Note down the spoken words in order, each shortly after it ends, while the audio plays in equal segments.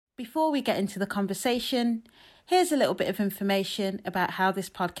Before we get into the conversation, here's a little bit of information about how this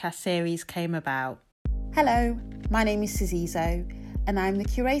podcast series came about. Hello, my name is Cizizo, and I'm the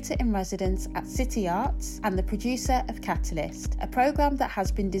Curator in Residence at City Arts and the producer of Catalyst, a programme that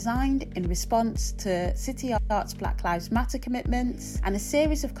has been designed in response to City Arts Black Lives Matter commitments and a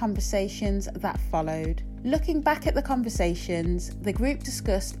series of conversations that followed. Looking back at the conversations, the group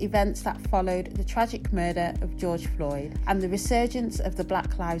discussed events that followed the tragic murder of George Floyd and the resurgence of the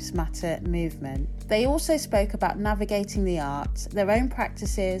Black Lives Matter movement. They also spoke about navigating the arts, their own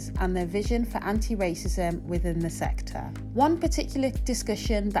practices, and their vision for anti-racism within the sector. One particular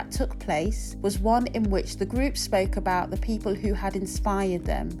discussion that took place was one in which the group spoke about the people who had inspired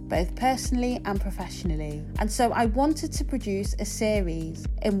them, both personally and professionally. And so I wanted to produce a series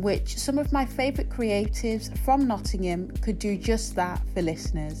in which some of my favourite creatives from Nottingham could do just that for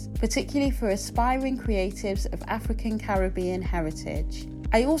listeners, particularly for aspiring creatives of African Caribbean heritage.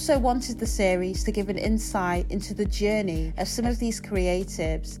 I also wanted the series to give an insight into the journey of some of these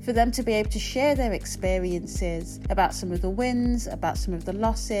creatives, for them to be able to share their experiences about some of the wins, about some of the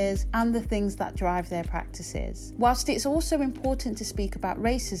losses, and the things that drive their practices. Whilst it's also important to speak about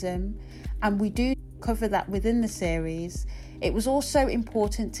racism, and we do cover that within the series, it was also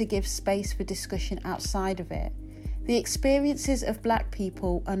important to give space for discussion outside of it. The experiences of Black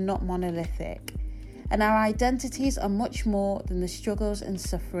people are not monolithic, and our identities are much more than the struggles and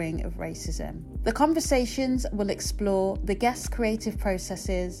suffering of racism. The conversations will explore the guests' creative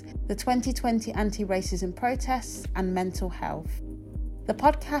processes, the 2020 anti-racism protests, and mental health. The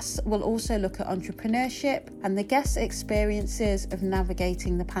podcast will also look at entrepreneurship and the guests' experiences of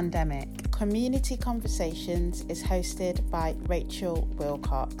navigating the pandemic. Community Conversations is hosted by Rachel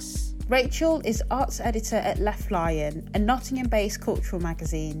Wilcox. Rachel is arts editor at Left Lion, a Nottingham-based cultural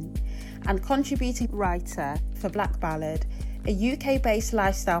magazine, and contributing writer for Black Ballad, a UK-based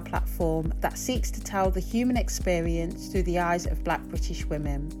lifestyle platform that seeks to tell the human experience through the eyes of Black British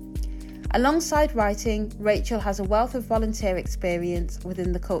women. Alongside writing, Rachel has a wealth of volunteer experience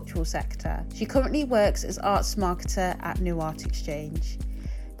within the cultural sector. She currently works as arts marketer at New Art Exchange.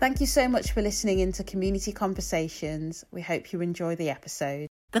 Thank you so much for listening into Community Conversations. We hope you enjoy the episode.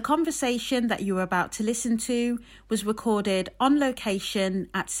 The conversation that you are about to listen to was recorded on location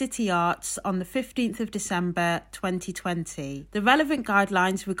at City Arts on the 15th of December 2020. The relevant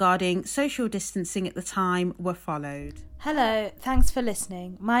guidelines regarding social distancing at the time were followed. Hello, thanks for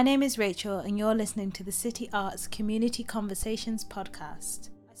listening. My name is Rachel and you're listening to the City Arts Community Conversations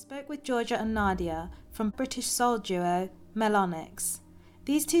podcast. I spoke with Georgia and Nadia from British soul duo Melonix.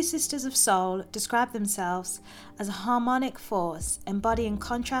 These two sisters of soul describe themselves as a harmonic force embodying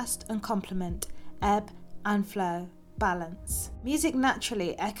contrast and complement, ebb and flow, balance. Music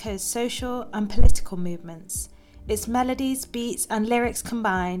naturally echoes social and political movements. Its melodies, beats and lyrics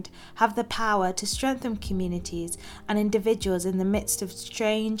combined have the power to strengthen communities and individuals in the midst of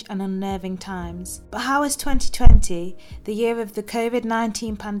strange and unnerving times. But how has 2020, the year of the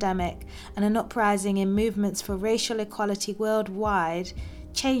COVID-19 pandemic and an uprising in movements for racial equality worldwide,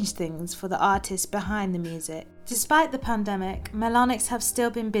 changed things for the artists behind the music? Despite the pandemic, Melonix have still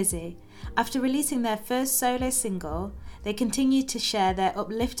been busy. After releasing their first solo single, they continue to share their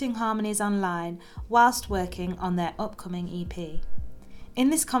uplifting harmonies online whilst working on their upcoming EP. In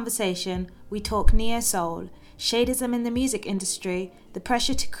this conversation, we talk neo-soul, shadism in the music industry, the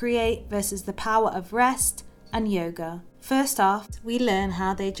pressure to create versus the power of rest, and yoga. First off, we learn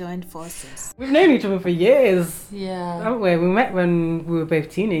how they joined forces. We've known each other for years. Yeah. Haven't we? We met when we were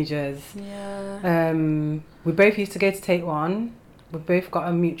both teenagers. Yeah. We both used to go to Take One. We both got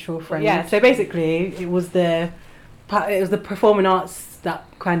a mutual friend. Yeah, so basically it was the performing arts that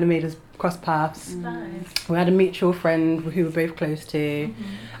kind of made us cross paths. Nice. We had a mutual friend who we were both close to. Mm-hmm.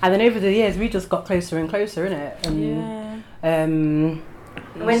 And then over the years we just got closer and closer, innit? And,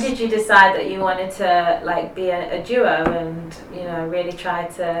 when did you decide that you wanted to be a duo and really try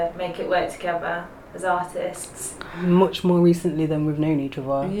to make it work together as artists? Much more recently than we've known each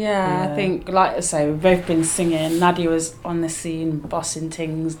other. Yeah, I think, like I say, we've both been singing. Nadia was on the scene, bossing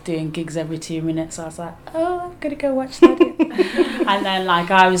things, doing gigs every 2 minutes. So I was like, oh, I'm going to go watch Nadia. And then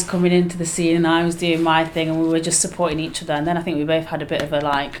I was coming into the scene and I was doing my thing and we were just supporting each other. And then I think we both had a bit of a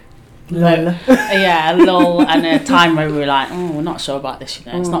lull. Yeah, a lull and a time where we were like, oh, we're not sure about this,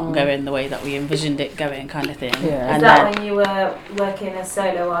 it's not going the way that we envisioned it going, kind of thing. Yeah. Is that when you were working as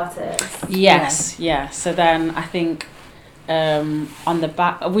solo artist? Yes, yeah. So then I think on the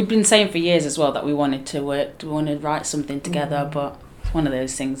back, we'd been saying for years as well that we wanted to write something together, but it's one of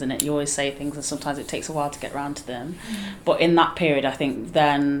those things, isn't it? You always say things and sometimes it takes a while to get around to them. But in that period, I think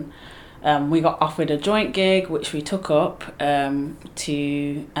then we got offered a joint gig, which we took up, and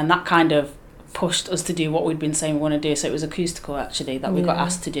that kind of pushed us to do what we'd been saying we want to do. So it was acoustical, actually, that we got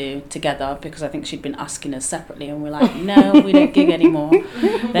asked to do together, because I think she'd been asking us separately, and we're like, no, we don't gig anymore.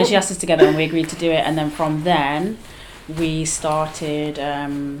 Then she asked us together, and we agreed to do it. And then from then we started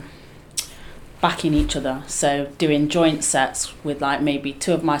backing each other, so doing joint sets with like maybe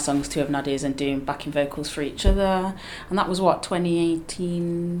 2 of my songs, 2 of Nadia's, and doing backing vocals for each other. And that was what,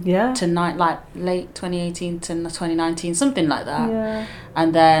 2018 to like late 2018 to 2019, something like that.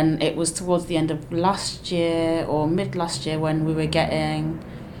 And then it was towards the end of last year or mid last year when we were getting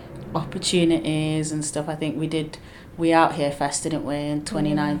opportunities and stuff. I think we did We Out Here Fest, didn't we, in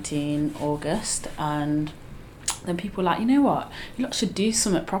 2019 August, and then people were like, you know what, you lot should do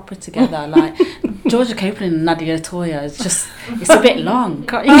something proper together. Like Georgia Copeland and Nadia Toya, it's a bit long.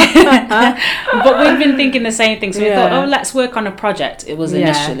 But we've been thinking the same thing, so we thought, oh, let's work on a project. It was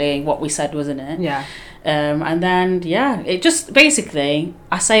initially what we said, wasn't it? Yeah. And then it just basically,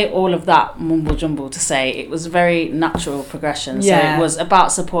 I say all of that mumble jumble to say it was a very natural progression. So it was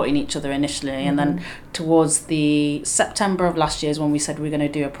about supporting each other initially, and then towards the September of last year is when we said we're going to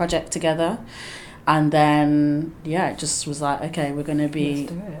do a project together. And then, it just was like, okay, we're going to be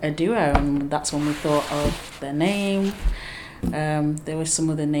a duo. And that's when we thought of the name. There were some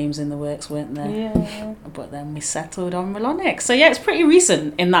other names in the works, weren't there? Yeah. But then we settled on Melonix. So, it's pretty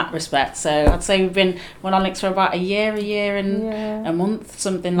recent in that respect. So, I'd say we've been Melonix for about a year and a month,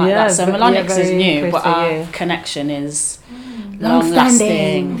 something like that. So, Melonix is new, but our connection is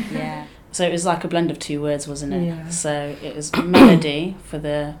long-lasting. Yeah. So, it was like a blend of 2 words, wasn't it? Yeah. So, it was melody for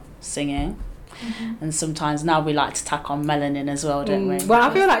the singing. And sometimes now we like to tack on melanin as well, don't we? Well,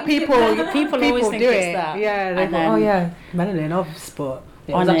 I feel like people always think do it's it. that. Yeah, they go, melanin, obviously, but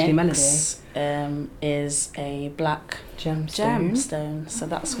it was actually melody. Is a black gemstone. So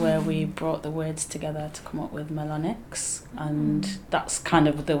that's where we brought the words together to come up with Melonix, and that's kind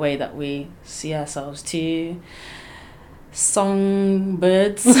of the way that we see ourselves too.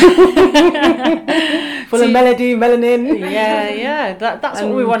 Songbirds full of melody, melanin, that's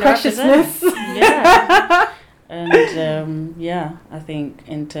what we want to represent. And I think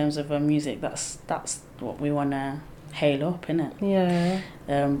in terms of our music, that's what we want to hail up, innit?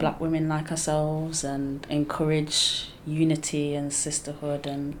 Black women like ourselves, and encourage unity and sisterhood,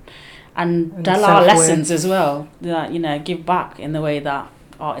 and tell our lessons as well, like, give back in the way that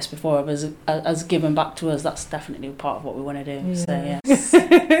artists before us has given back to us. That's definitely part of what we want to do. So it's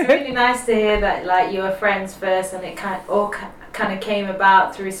really nice to hear that, like, you were friends first, and it kind of came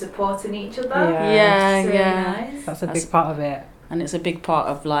about through supporting each other. Really nice. That's a big part of it, and it's a big part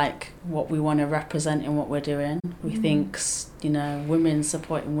of like what we want to represent in what we're doing. We think women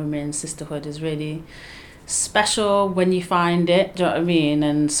supporting women, sisterhood is really special when you find it, do you know what I mean,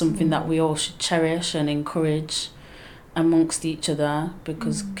 and something that we all should cherish and encourage amongst each other,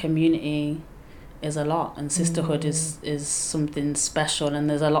 because community is a lot, and sisterhood is something special, and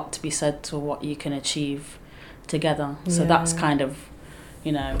there's a lot to be said to what you can achieve together. So that's kind of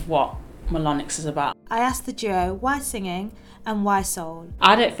what Melonix is about. I asked the duo why singing and why soul.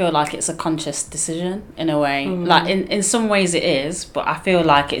 I don't feel like it's a conscious decision in a way. Like in some ways it is, but I feel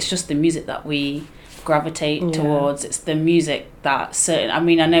like it's just the music that we gravitate towards. It's the music that I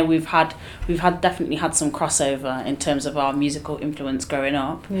know we've definitely had some crossover in terms of our musical influence growing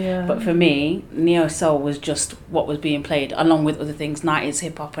up, but for me, neo soul was just what was being played, along with other things, 90s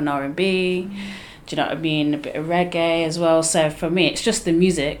hip hop and R&B, do you know what I mean, a bit of reggae as well. So for me, it's just the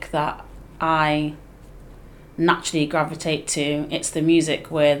music that I naturally gravitate to. It's the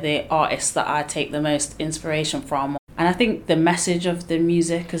music where the artists that I take the most inspiration from. And I think the message of the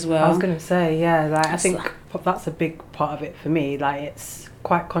music as well. I was going to say, I think that's a big part of it for me. Like, it's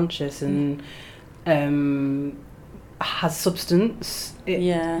quite conscious and has substance.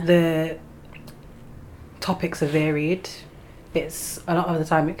 The topics are varied. It's a lot of the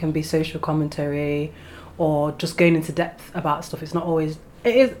time it can be social commentary or just going into depth about stuff. It's not always.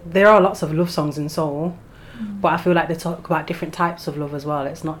 There are lots of love songs in soul. But I feel like they talk about different types of love as well.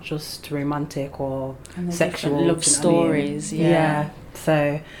 It's not just romantic or sexual love stories.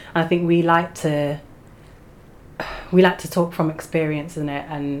 So I think we like to talk from experience, isn't it?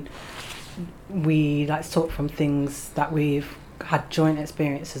 And we like to talk from things that we've had joint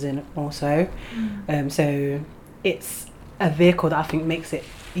experiences in also. So it's a vehicle that I think makes it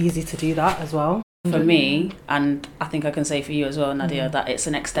easy to do that as well. For me, and I think I can say for you as well, Nadia, that it's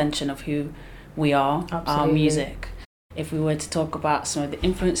an extension of who we are. Absolutely. Our music. If we were to talk about some of the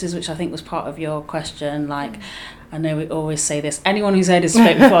influences, which I think was part of your question, like, I know we always say this, anyone who's heard us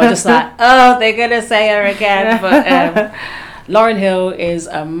speak before, just like, oh, they're gonna say her again, but Lauryn Hill is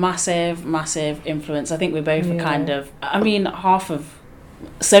a massive, massive influence. I think we're both kind of, half of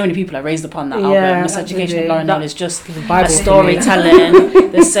so many people are raised upon that album. Miseducation of Lauryn Hill is just a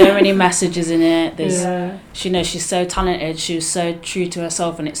storytelling. There's so many messages in it. There's, she's so talented. She was so true to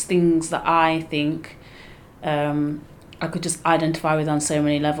herself, and it's things that I think I could just identify with on so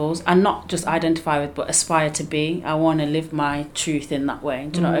many levels, and not just identify with, but aspire to be. I want to live my truth in that way.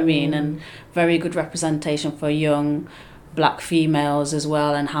 Do you know what I mean? And very good representation for young Black females as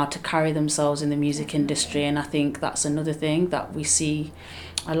well, and how to carry themselves in the music industry. And I think that's another thing that we see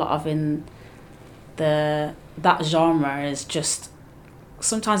a lot of in that genre, is just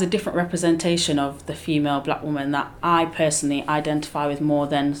sometimes a different representation of the female Black woman that I personally identify with more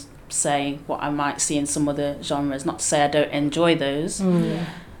than, say, what I might see in some other genres. Not to say I don't enjoy those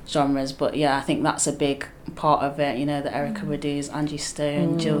genres, but I think that's a big part of it. The Erykah Badu's, Angie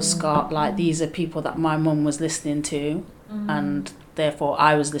Stone, Jill Scott, like these are people that my mum was listening to, and therefore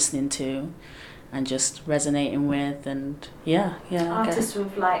I was listening to and just resonating with, and artists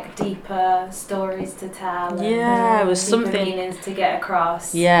with like deeper stories to tell, it was something, meanings to get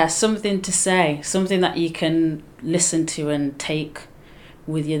across, something to say, something that you can listen to and take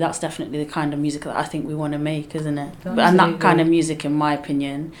with you. That's definitely the kind of music that I think we want to make, isn't it? Absolutely. And that kind of music, in my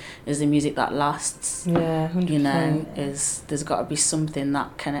opinion, is the music that lasts. 100%. There's got to be something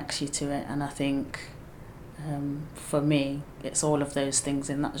that connects you to it, and I think for me it's all of those things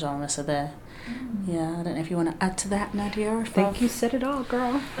in that genre. So there, I don't know if you want to add to that, Nadia. I think you said it all,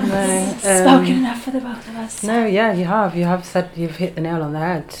 girl. Spoken enough for the both of us. No, you've hit the nail on the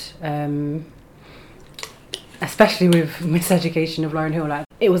head. Especially with Miseducation of Lauryn Hill, like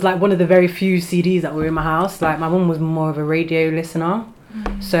it was like one of the very few CDs that were in my house. Like my mum was more of a radio listener,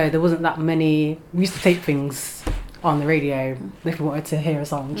 so there wasn't that many. We used to take things on the radio if we wanted to hear a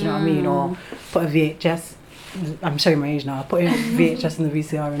song, do you know what I mean, or put a VHS. I'm showing my age now. Put a VHS in the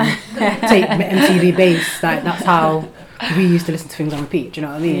VCR and take MTV Base. Like that's how we used to listen to things on repeat. Do you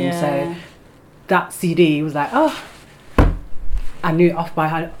know what I mean? So that CD was like, I knew it off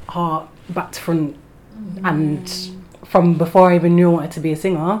by heart, back to front. And from before I even knew I wanted to be a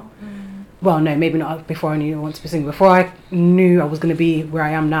singer, well, no, maybe not before I knew I wanted to be a singer, before I knew I was going to be where I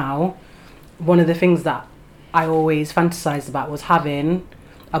am now, one of the things that I always fantasized about was having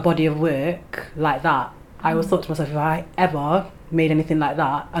a body of work like that. I always thought to myself, if I ever made anything like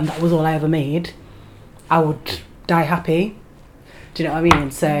that, and that was all I ever made, I would die happy. Do you know what I mean?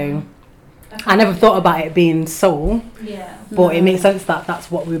 So I never thought about it being soul, but it makes sense that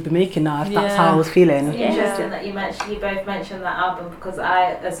that's what we'd be making now, if that's how I was feeling. It's interesting that you both mentioned that album, because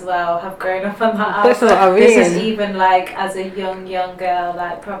I as well have grown up on that album. That's what I mean. This is even like as a young girl,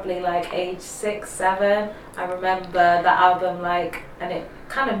 like probably like age 6, 7. I remember that album, like, and it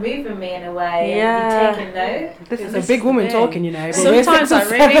kind of moving me in a way. And you taking note. This is a big woman talking, you know. Sometimes I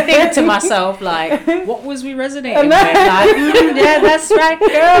really think to myself, like, what was we resonating with? Like, that's right,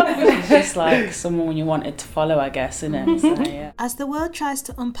 girl. It's just like someone you wanted to follow, I guess, isn't it? So, As the world tries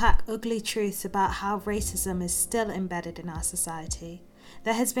to unpack ugly truths about how racism is still embedded in our society,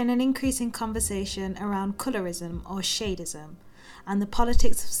 there has been an increase in conversation around colorism or shadism, and the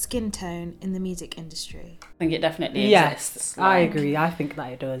politics of skin tone in the music industry. I think it definitely exists. Yes, I agree. I think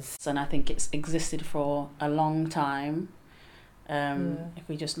that it does. And I think it's existed for a long time. If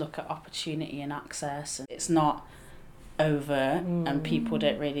we just look at opportunity and access, it's not over, and people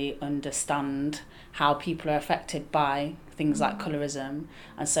don't really understand how people are affected by things like colorism.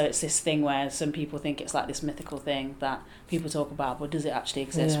 And so it's this thing where some people think it's like this mythical thing that people talk about, but does it actually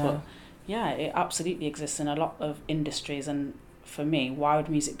exist? But it absolutely exists in a lot of industries. And for me, why would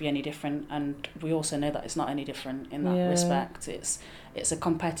music be any different? And we also know that it's not any different in that respect. It's a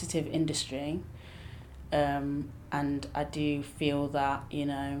competitive industry, and I do feel that, you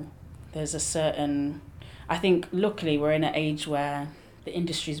know, there's a certain, I think luckily we're in an age where the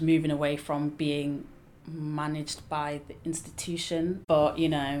industry is moving away from being managed by the institution. But, you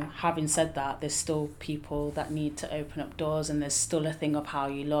know, having said that, there's still people that need to open up doors, and there's still a thing of how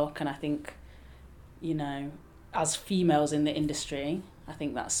you look. And I think, you know, as females in the industry, I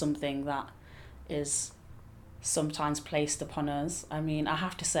think that's something that is sometimes placed upon us. I mean, I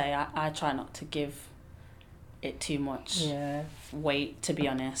have to say, I try not to give it too much weight, to be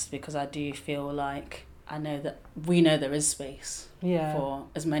honest, because I do feel like we know there is space for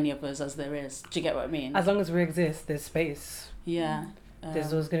as many of us as there is. Do you get what I mean? As long as we exist, there's space. Yeah.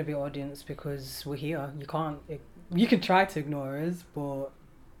 There's always going to be audience because we're here. You can try to ignore us,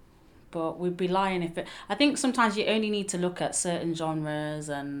 but we'd be lying if it... I think sometimes you only need to look at certain genres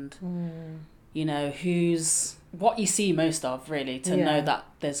and, you know, what you see most of, really, to know that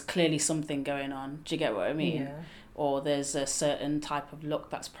there's clearly something going on. Do you get what I mean? or there's a certain type of look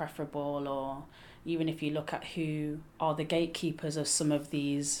that's preferable, or even if you look at who are the gatekeepers of some of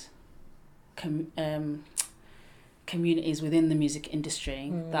these communities within the music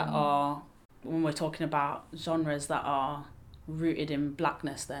industry that are, when we're talking about genres that are rooted in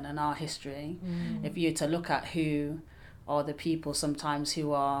blackness then and our history, if you were to look at who are the people sometimes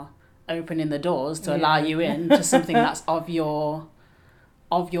who are opening the doors to allow you in to something that's of your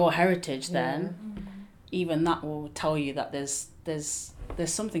heritage, then even that will tell you that there's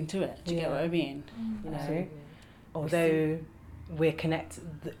something to it. Do you get what I mean? You know, although we're connected,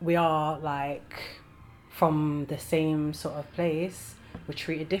 we are like from the same sort of place, we're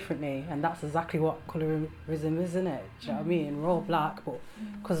treated differently, and that's exactly what colorism is, isn't it? Do you know what I mean? We're all black, but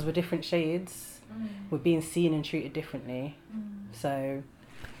because we're different shades, we're being seen and treated differently. So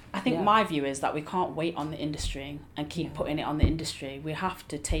I think my view is that we can't wait on the industry and keep putting it on the industry. We have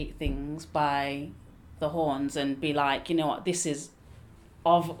to take things by the horns and be like, you know what, this is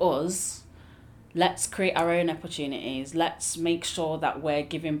of us. Let's create our own opportunities. Let's make sure that we're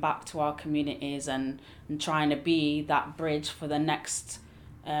giving back to our communities and trying to be that bridge for the next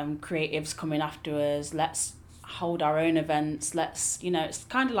creatives coming after us. Let's hold our own events. Let's, you know, it's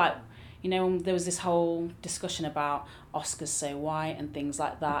kind of like, you know, there was this whole discussion about Oscars so white and things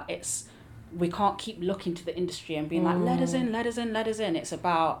like that. We can't keep looking to the industry and being like, let us in, let us in, let us in. It's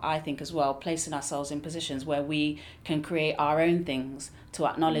about, I think as well, placing ourselves in positions where we can create our own things to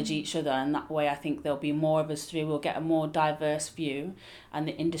acknowledge each other, and that way I think there'll be more of us through. We'll get a more diverse view, and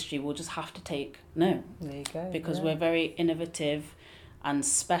the industry will just have to take no. There you go. Because we're very innovative and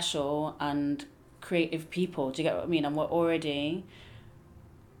special and creative people. Do you get what I mean? And we're already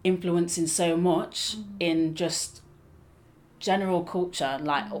influencing so much in just general culture,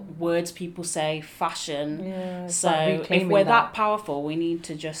 like words people say, fashion. So if we're that powerful, we need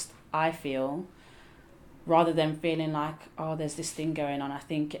to just, I feel, rather than feeling like, oh, there's this thing going on, I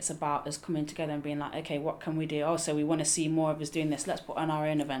think it's about us coming together and being like, okay, what can we do? Oh, so we want to see more of us doing this. Let's put on our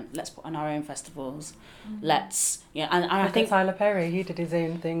own event. Let's put on our own festivals. Let's, and I think Tyler Perry, he did his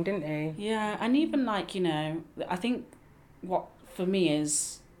own thing, didn't he? Yeah, and even like, you know, I think what for me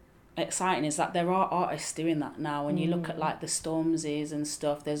is exciting is that there are artists doing that now. When you look at like the Stormzy's and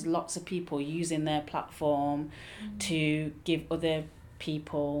stuff, there's lots of people using their platform to give other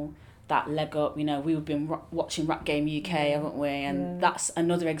people that leg up. You know, we've been watching Rap Game UK, haven't we? And that's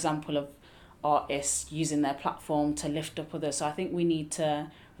another example of artists using their platform to lift up others. So I think we need to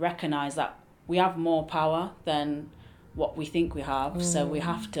recognise that we have more power than what we think we have. So we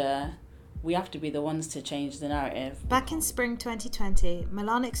have to be the ones to change the narrative. Back in spring 2020,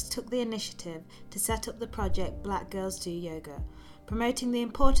 Melonix took the initiative to set up the project Black Girls Do Yoga, promoting the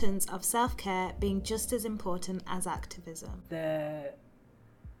importance of self-care being just as important as activism. The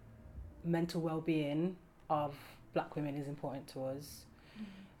mental well-being of black women is important to us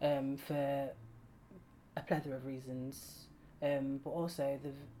for a plethora of reasons, but also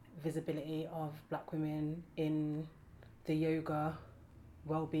the visibility of black women in the yoga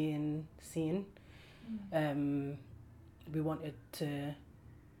well-being scene. We wanted to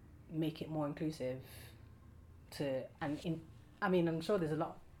make it more inclusive I'm sure there's a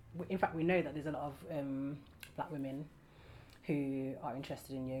lot, in fact we know that there's a lot of black women who are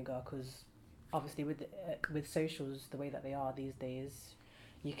interested in yoga, because obviously with socials the way that they are these days,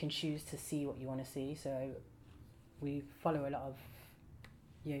 you can choose to see what you want to see. So we follow a lot of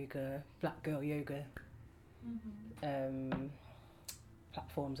yoga, black girl yoga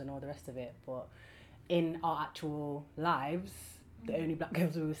platforms and all the rest of it, but in our actual lives the only black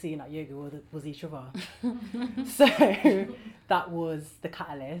girls we were seeing at yoga was each other. So that was the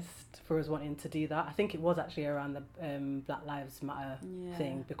catalyst for us wanting to do that. I think it was actually around the Black Lives Matter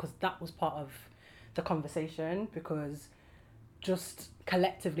thing, because that was part of the conversation, because just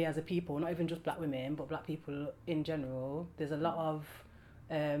collectively as a people, not even just black women but black people in general, there's a lot of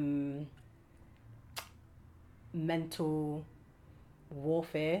mental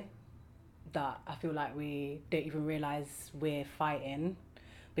warfare that I feel like we don't even realise we're fighting,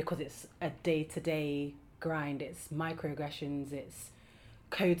 because it's a day-to-day grind. It's microaggressions, it's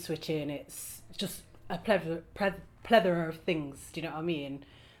code switching, it's just a plethora of things, do you know what I mean?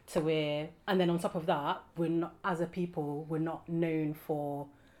 And then on top of that, we're not, as a people, we're not known for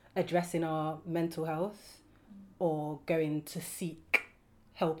addressing our mental health or going to seek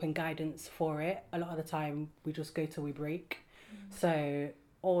help and guidance for it. A lot of the time we just go till we break. So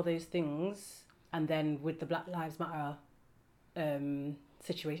all those things, and then with the Black Lives Matter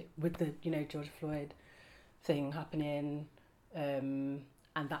situation, with the, you know, George Floyd thing happening, and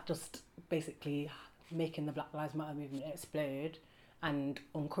that just basically making the Black Lives Matter movement explode and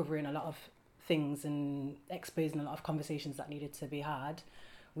uncovering a lot of things and exposing a lot of conversations that needed to be had.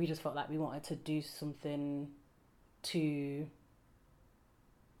 We just felt like we wanted to do something to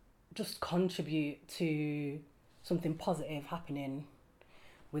just contribute to something positive happening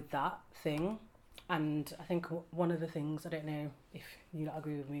with that thing. And I think one of the things, I don't know if you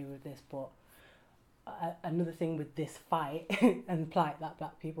agree with me with this, but another thing with this fight and plight that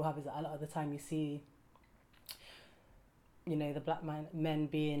black people have is that a lot of the time you see, you know, the black men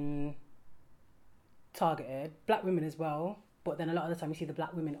being targeted, black women as well, but then a lot of the time you see the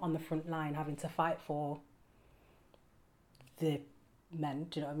black women on the front line having to fight for the men,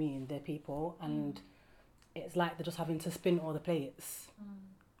 do you know what I mean, their people, and it's like they're just having to spin all the plates.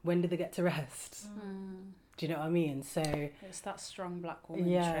 When do they get to rest? Do you know what I mean? So it's that strong black woman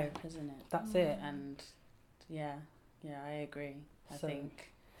trope, isn't it? That's it. And yeah, I agree. I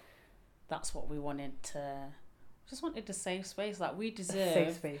think that's what we wanted to. Just wanted a safe space. Like, we deserve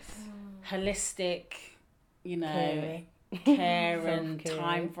safe space, holistic, you know, care and self-care,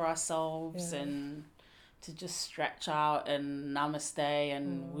 time for ourselves, and to just stretch out and namaste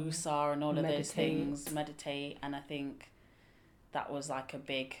and woosah and all of those things, meditate. And I think that was like a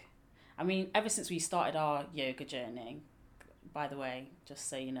big, I mean, ever since we started our yoga journey, by the way, just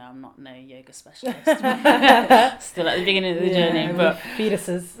so you know, I'm not no yoga specialist. Still at the beginning of the journey, but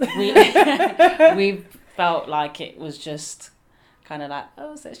fetuses. We felt like it was just kind of like,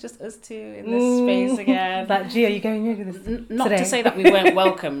 oh, so it's just us two in this space again. Like, gee, are you going yoga this Not today? to say that we weren't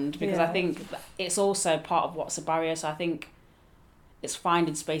welcomed, because I think it's also part of what's a barrier. So I think it's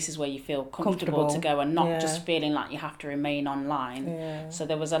finding spaces where you feel comfortable to go and not just feeling like you have to remain online. Yeah. So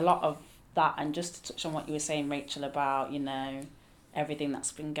there was a lot of that. And just to touch on what you were saying, Rachel, about, you know, everything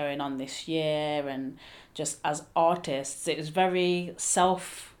that's been going on this year, and just as artists, it was very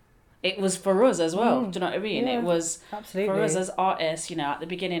it was for us as well. Do you know what I mean? Yeah, it was absolutely. for us as artists, you know, at the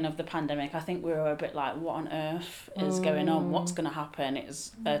beginning of the pandemic, I think we were a bit like, what on earth is going on? What's going to happen? It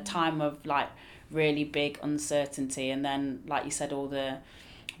was a time of like really big uncertainty. And then, like you said, all the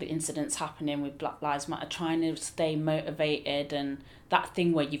incidents happening with Black Lives Matter, trying to stay motivated, and that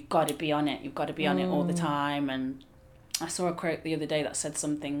thing where you've got to be on it. You've got to be on it all the time. And I saw a quote the other day that said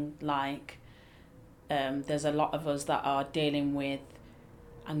something like, there's a lot of us that are dealing with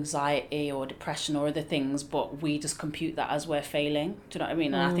anxiety or depression or other things, but we just compute that as we're failing. Do you know what I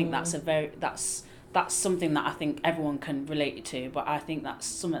mean? And I think that's something that I think everyone can relate to, but I think that's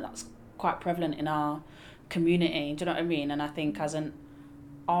something that's quite prevalent in our community. Do you know what I mean? And I think as an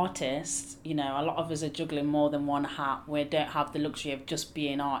artist, you know, a lot of us are juggling more than one hat. We don't have the luxury of just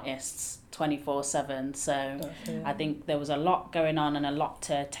being artists 24/7. So I think there was a lot going on and a lot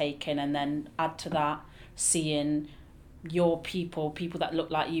to take in, and then add to that, seeing your people that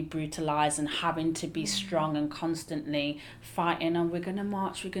look like you brutalized and having to be strong and constantly fighting, and we're going to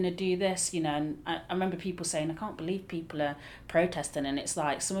march, we're going to do this, you know. And I remember people saying, I can't believe people are protesting. And it's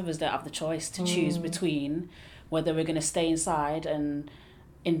like, some of us don't have the choice to choose between whether we're going to stay inside and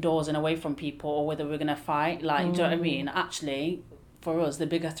indoors and away from people, or whether we're going to fight. Like, do you know what I mean? Actually, for us, the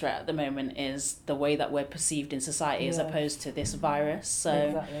bigger threat at the moment is the way that we're perceived in society as opposed to this virus.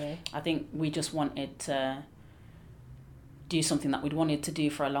 So I think we just wanted to do something that we'd wanted to do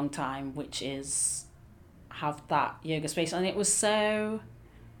for a long time, which is have that yoga space. And it was so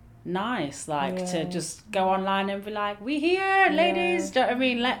nice, like, to just go online and be like, we here, ladies, do you know what I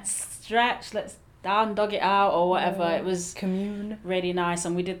mean? Let's stretch, let's down dog it out or whatever. It was commune, really nice.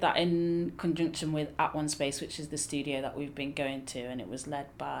 And we did that in conjunction with At One Space, which is the studio that we've been going to, and it was led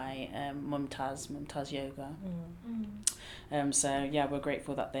by Mumtaz Yoga. So yeah, we're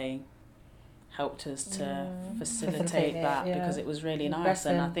grateful that they helped us to facilitate that, because it was really nice.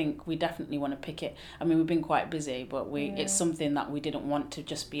 And I think we definitely want to pick it. I mean, we've been quite busy, but it's something that we didn't want to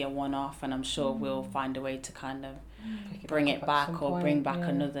just be a one-off, and I'm sure we'll find a way to kind of bring it back or bring back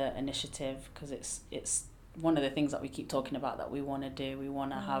another initiative, because it's one of the things that we keep talking about that we want to do. We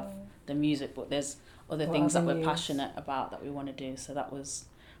want to have the music, but there's other things that we're passionate about that we want to do. So that was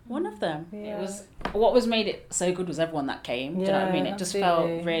one of them. It was, what was made it so good was everyone that came. Do you know what I mean? It just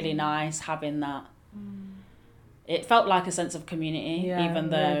felt really nice having that. It felt like a sense of community, even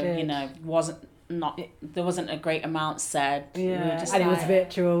though, you know, there wasn't a great amount said. We were just and it was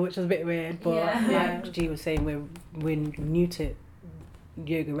virtual, which was a bit weird, but like G was saying, we're new to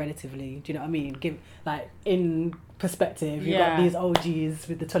yoga relatively. Do you know what I mean? Give, like, in perspective, you've got these OGs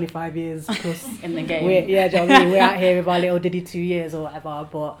with the 25 years plus in the game. Do you know what I mean? We're out here with our little diddy 2 years or whatever,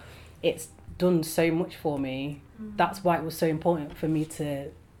 but it's done so much for me. That's why it was so important for me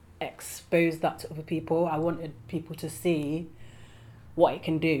to expose that to other people. I wanted people to see what it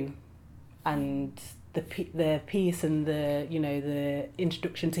can do, and the peace and the, you know, the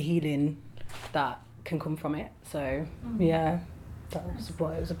introduction to healing that can come from it. So yeah, that was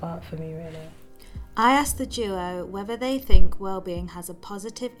what it was about for me, really. I asked the duo whether they think well-being has a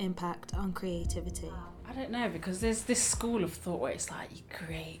positive impact on creativity. I don't know, because there's this school of thought where it's like you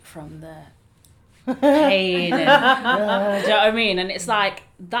create from the pain and do you know what I mean? And it's like,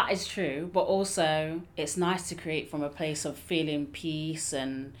 that is true, but also it's nice to create from a place of feeling peace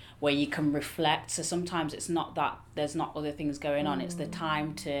and where you can reflect. So sometimes it's not that there's not other things going on, it's the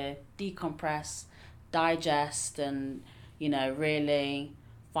time to decompress, digest, and, you know, really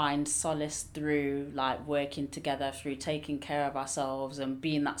find solace through like working together, through taking care of ourselves and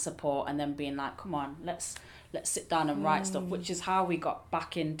being that support, and then being like, come on, let's sit down and write stuff, which is how we got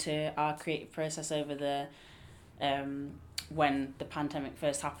back into our creative process over the when the pandemic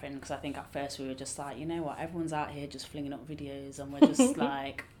first happened. Because I think at first we were just like, you know what, everyone's out here just flinging up videos, and we're just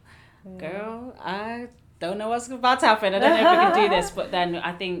like, girl, I don't know what's about to happen, I don't know if we can do this. But then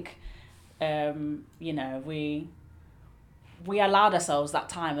I think you know, we allowed ourselves that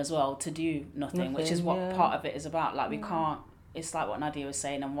time as well to do nothing, which is what part of it is about. Like, we can't, it's like what Nadia was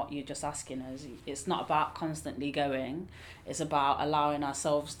saying and what you're just asking us, it's not about constantly going, it's about allowing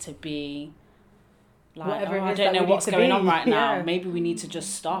ourselves to be like, whatever I don't know what's going on right now, maybe we need to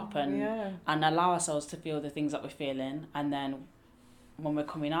just stop and allow ourselves to feel the things that we're feeling, and then when we're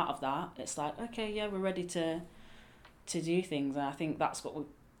coming out of that, it's like, okay, yeah, we're ready to do things. And I think that's what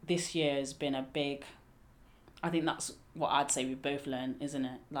this year has been a big, I think that's what I'd say we both learned, isn't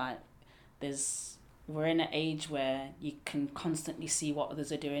it? Like, we're in an age where you can constantly see what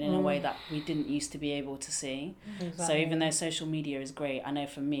others are doing in a way that we didn't used to be able to see. Exactly. So even though social media is great, I know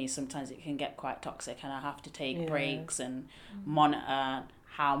for me sometimes it can get quite toxic, and I have to take breaks and monitor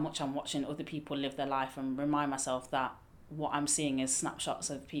how much I'm watching other people live their life, and remind myself that what I'm seeing is snapshots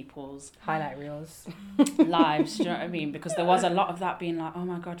of people's highlight reels lives. Do you know what I mean? Because there was a lot of that, being like, oh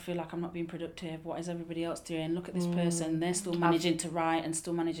my God, I feel like I'm not being productive, what is everybody else doing, look at this person, they're still managing to write and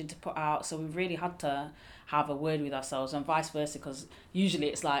still managing to put out. So we really had to have a word with ourselves, and vice versa, because usually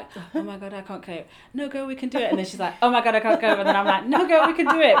it's like, oh my God, I can't cope, no girl, we can do it, and then she's like, oh my God, I can't cope, and then I'm like, no girl, we can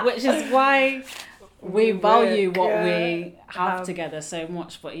do it, which is why we value what we have together so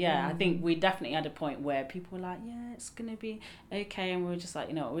much. But I think we definitely had a point where people were like, yeah, it's gonna be okay, and we were just like,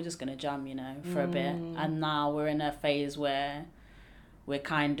 you know what, we're just gonna jam, you know, for a bit. And now we're in a phase where we're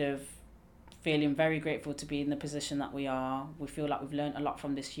kind of feeling very grateful to be in the position that we are. We feel like we've learned a lot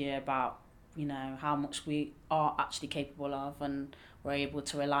from this year about, you know, how much we are actually capable of, and we're able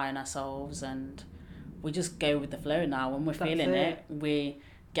to rely on ourselves, and we just go with the flow now. When we're feeling it, we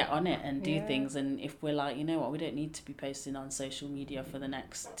get on it and do things. And if we're like, you know what, we don't need to be posting on social media for the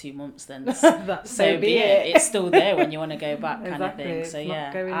next 2 months, then so be it. It's still there when you want to go back, kind of thing. So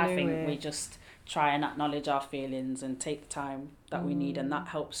I think we just try and acknowledge our feelings and take the time that we need, and that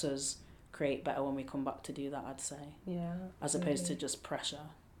helps us create better when we come back to do that, I'd say. As opposed to just pressure.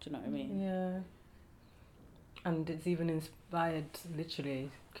 Do you know what I mean? And it's even inspired,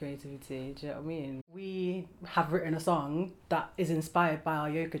 literally, creativity. Do you know what I mean? We have written a song that is inspired by our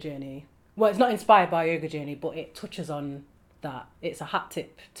yoga journey. Well, it's not inspired by our yoga journey, but it touches on that. It's a hat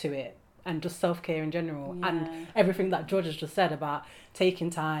tip to it, and just self-care in general. And everything that George has just said about taking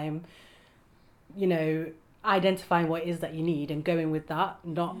time, you know, identifying what it is that you need and going with that,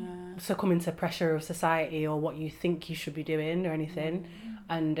 not succumbing to pressure of society or what you think you should be doing or anything.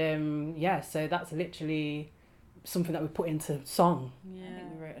 And so that's literally something that we put into song. I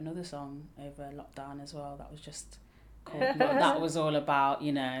think we wrote another song over lockdown as well that was just called that was all about,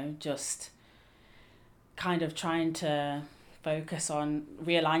 you know, just kind of trying to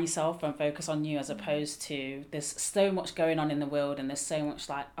realign yourself and focus on you, as opposed to, there's so much going on in the world, and there's so much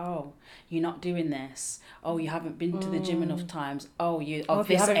like, oh, you're not doing this, oh, you haven't been to the gym enough times, oh, you of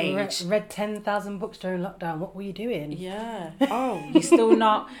this age read 10,000 books during lockdown, what were you doing? Oh, you're still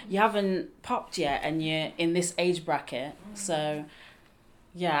not, you haven't popped yet, and you're in this age bracket. So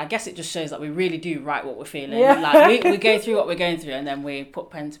I guess it just shows that we really do write what we're feeling. Like we go through what we're going through, and then we put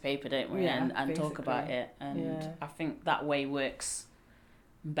pen to paper, don't we? And talk about it. And I think that way works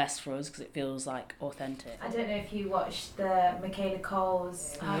best for us, because it feels like authentic. I don't know if you watched the Michaela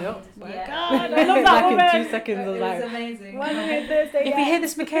Cole's. God, I love that like woman. In 2 seconds, I was it like, was amazing. Thursday, if you hear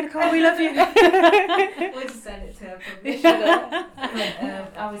this, Michaela Cole, we love you. We'll just send it to her.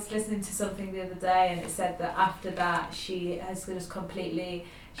 I was listening to something the other day, and it said that after that she has just completely,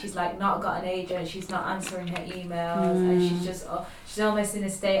 she's like not got an agent, she's not answering her emails, and she's almost in a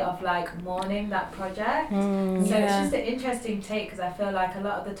state of like mourning that project. So it's just an interesting take, because I feel like a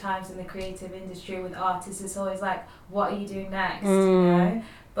lot of the times in the creative industry with artists, it's always like, what are you doing next, you know?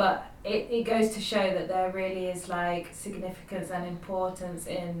 But it goes to show that there really is like significance and importance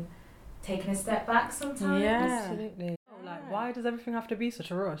in taking a step back sometimes. Yeah. Absolutely. Like, why does everything have to be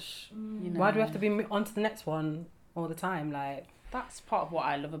such a rush? You know, Why do we have to be on to the next one all the time? Like, that's part of what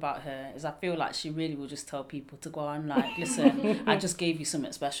I love about her, is I feel like she really will just tell people to go on, like, listen, I just gave you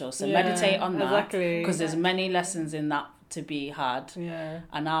something special, so meditate on that. Exactly. Because there's many lessons in that to be had. Yeah.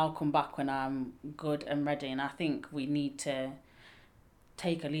 And I'll come back when I'm good and ready. And I think we need to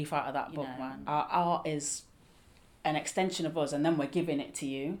take a leaf out of that book, man. Our art is an extension of us, and then we're giving it to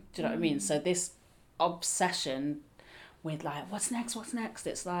you. Do you know what I mean? So this obsession with like, what's next?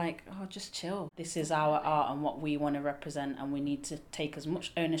 It's like, oh, just chill. This is our art and what we want to represent, and we need to take as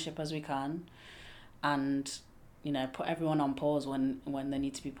much ownership as we can, and, you know, put everyone on pause when they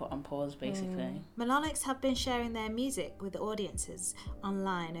need to be put on pause, basically. Melonix have been sharing their music with audiences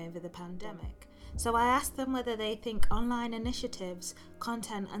online over the pandemic. So I asked them whether they think online initiatives,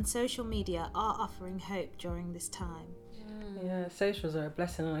 content and social media are offering hope during this time. Yeah, socials are a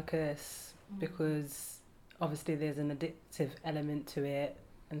blessing and a curse because obviously there's an addictive element to it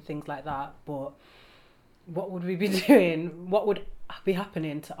and things like that, but what would we be doing? What would be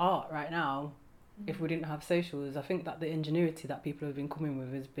happening to art right now if we didn't have socials? I think that the ingenuity that people have been coming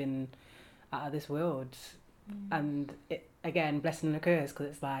with has been out of this world. And it, again, blessing and a curse, because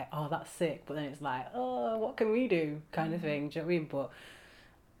it's like, oh, that's sick, but then it's like, oh, what can we do, kind of thing. Do you know what I mean? But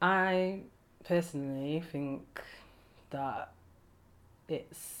I personally think that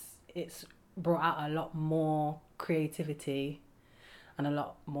it's brought out a lot more creativity and a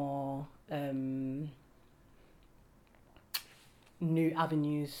lot more new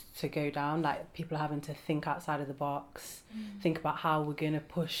avenues to go down. Like, people are having to think outside of the box, think about how we're going to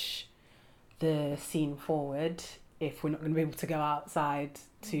push the scene forward if we're not going to be able to go outside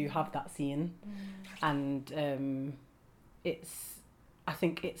to have that scene. And I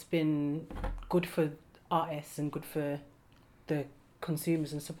think it's been good for artists and good for the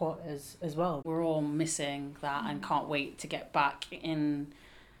consumers and supporters as well. We're all missing that and can't wait to get back in,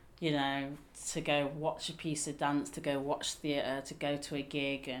 you know, to go watch a piece of dance, to go watch theatre, to go to a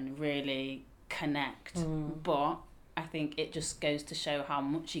gig and really connect. But I think it just goes to show how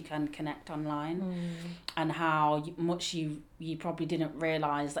much you can connect online and how much you probably didn't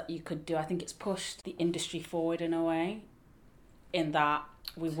realise that you could do. I think it's pushed the industry forward in a way, in that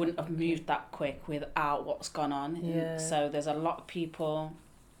we wouldn't have moved that quick without what's gone on. Yeah. So there's a lot of people,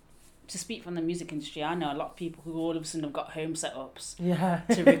 to speak from the music industry, I know a lot of people who all of a sudden have got home setups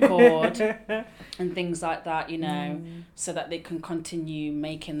to record and things like that, you know, so that they can continue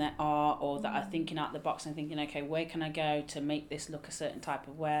making their art, or that are thinking out the box and thinking, okay, where can I go to make this look a certain type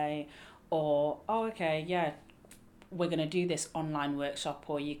of way? Or, oh, okay, yeah, we're going to do this online workshop,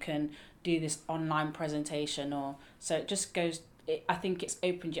 or you can do this online presentation. Or so it just goes, I think it's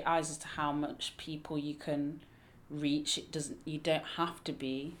opened your eyes as to how much people you can reach. You don't have to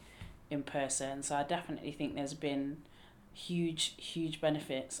be in person. So I definitely think there's been huge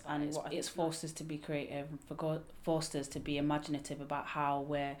benefits, and it's forced us to be creative, forced us to be imaginative about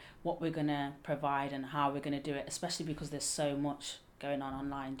what we're going to provide and how we're going to do it, especially because there's so much going on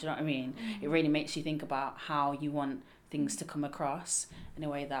online. Do you know what I mean? It really makes you think about how you want things to come across in a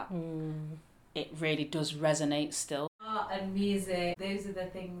way that it really does resonate still. Art and music, those are the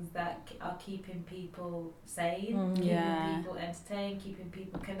things that are keeping people sane, keeping people entertained, keeping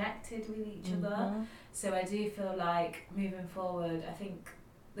people connected with each other. So I do feel like moving forward, I think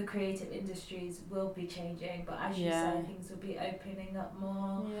the creative industries will be changing, but as you say, things will be opening up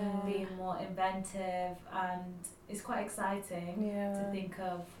more, being more inventive, and it's quite exciting to think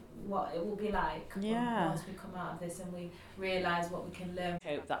of what it will be like once we come out of this and we realise what we can learn.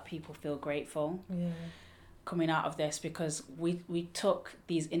 I hope that people feel grateful coming out of this, because we took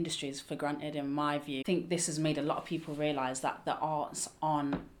these industries for granted, in my view. I think this has made a lot of people realise that the art's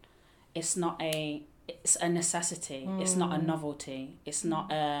it's a necessity. It's not a novelty. It's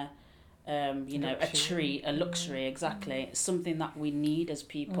not a treat, a luxury. Exactly. It's something that we need as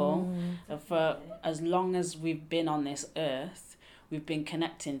people. For as long as we've been on this earth, we've been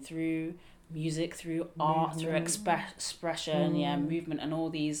connecting through music, through art, through expression, movement, and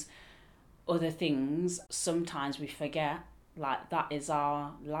all these other things. Sometimes we forget, like, that is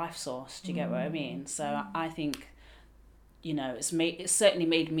our life source. Do you get what I mean? So I think, you know, it's certainly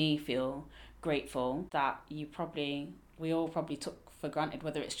made me feel grateful that we all probably took for granted,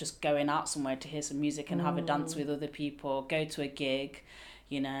 whether it's just going out somewhere to hear some music and have a dance with other people, go to a gig,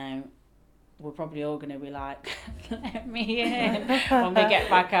 you know. We're probably all going to be like, let me in when we get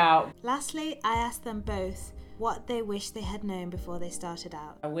back out. Lastly, I asked them both what they wish they had known before they started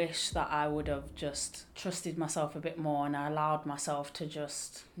out. I wish that I would have just trusted myself a bit more and I allowed myself to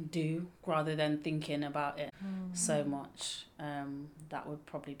just do rather than thinking about it so much. That would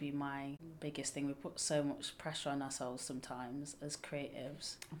probably be my biggest thing. We put so much pressure on ourselves sometimes as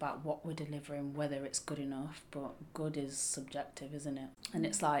creatives about what we're delivering, whether it's good enough, but good is subjective, isn't it? And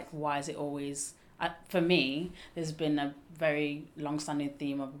it's like, why is it always... For me, there's been a very long-standing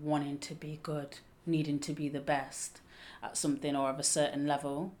theme of wanting to be good, needing to be the best at something or of a certain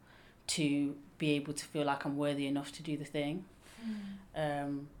level to be able to feel like I'm worthy enough to do the thing.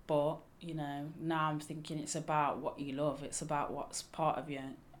 But, you know, now I'm thinking it's about what you love. It's about what's part of you.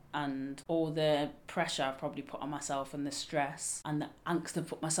 And all the pressure I've probably put on myself and the stress and the angst I've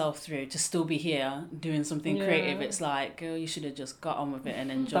put myself through to still be here doing something creative, it's like, girl, you should have just got on with it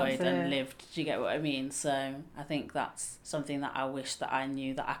and enjoyed and lived. Do you get what I mean? So I think that's something that I wish that I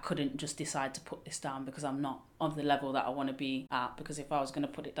knew, that I couldn't just decide to put this down because I'm not on the level that I want to be at, because if I was going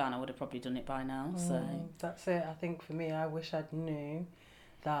to put it down I would have probably done it by now. So that's it. I think for me, I wish I'd knew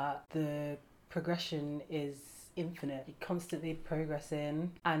that the progression is infinite. You're constantly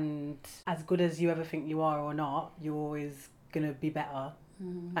progressing, and as good as you ever think you are or not, you're always gonna be better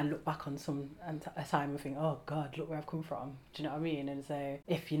and look back on a time and think, oh God, look where I've come from. Do you know what I mean? And so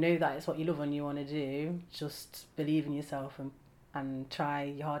if you know that it's what you love and you want to do, just believe in yourself and try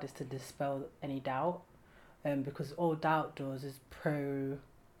your hardest to dispel any doubt, because all doubt does is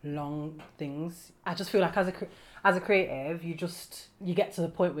prolong things. I just feel like as a creative, you get to the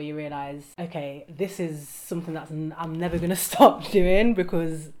point where you realise, okay, this is something that I'm never going to stop doing,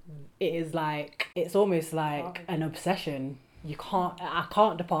 because it is like, it's almost like an obsession. I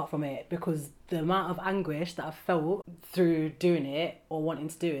can't depart from it, because the amount of anguish that I've felt through doing it or wanting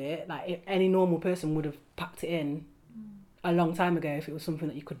to do it, like any normal person would have packed it in a long time ago if it was something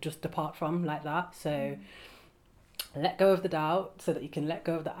that you could just depart from like that. So let go of the doubt so that you can let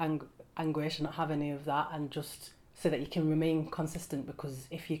go of the anguish and not have any of that, and just so that you can remain consistent, because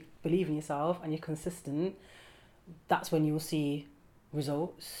if you believe in yourself and you're consistent, that's when you'll see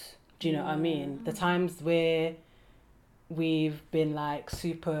results. Do you know what I mean? The times where we've been like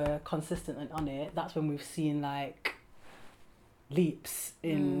super consistent and on it, that's when we've seen like leaps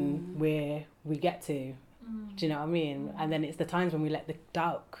in where we get to. Do you know what I mean? And then it's the times when we let the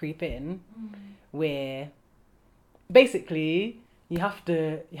doubt creep in where basically you have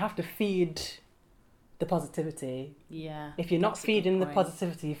to feed the positivity. Yeah. If you're not feeding the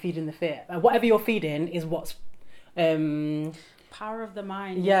positivity, you're feeding the fear. Whatever you're feeding is what's power of the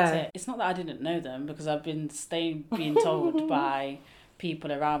mind. Yeah. It's not that I didn't know them, because I've been being told by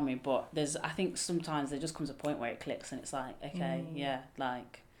people around me, but I think sometimes there just comes a point where it clicks and it's like, okay,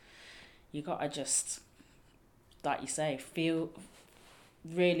 like you gotta just, like you say,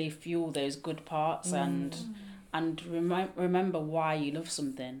 really fuel those good parts and remember why you love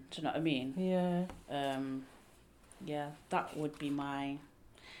something. Do you know what I mean? Yeah. That would be my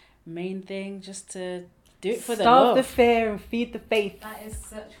main thing, just to do it for the love. Starve the fear and feed the faith. That is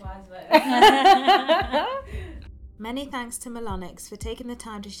such wise words. Many thanks to Melonix for taking the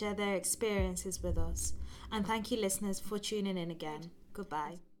time to share their experiences with us. And thank you listeners for tuning in again.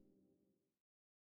 Goodbye.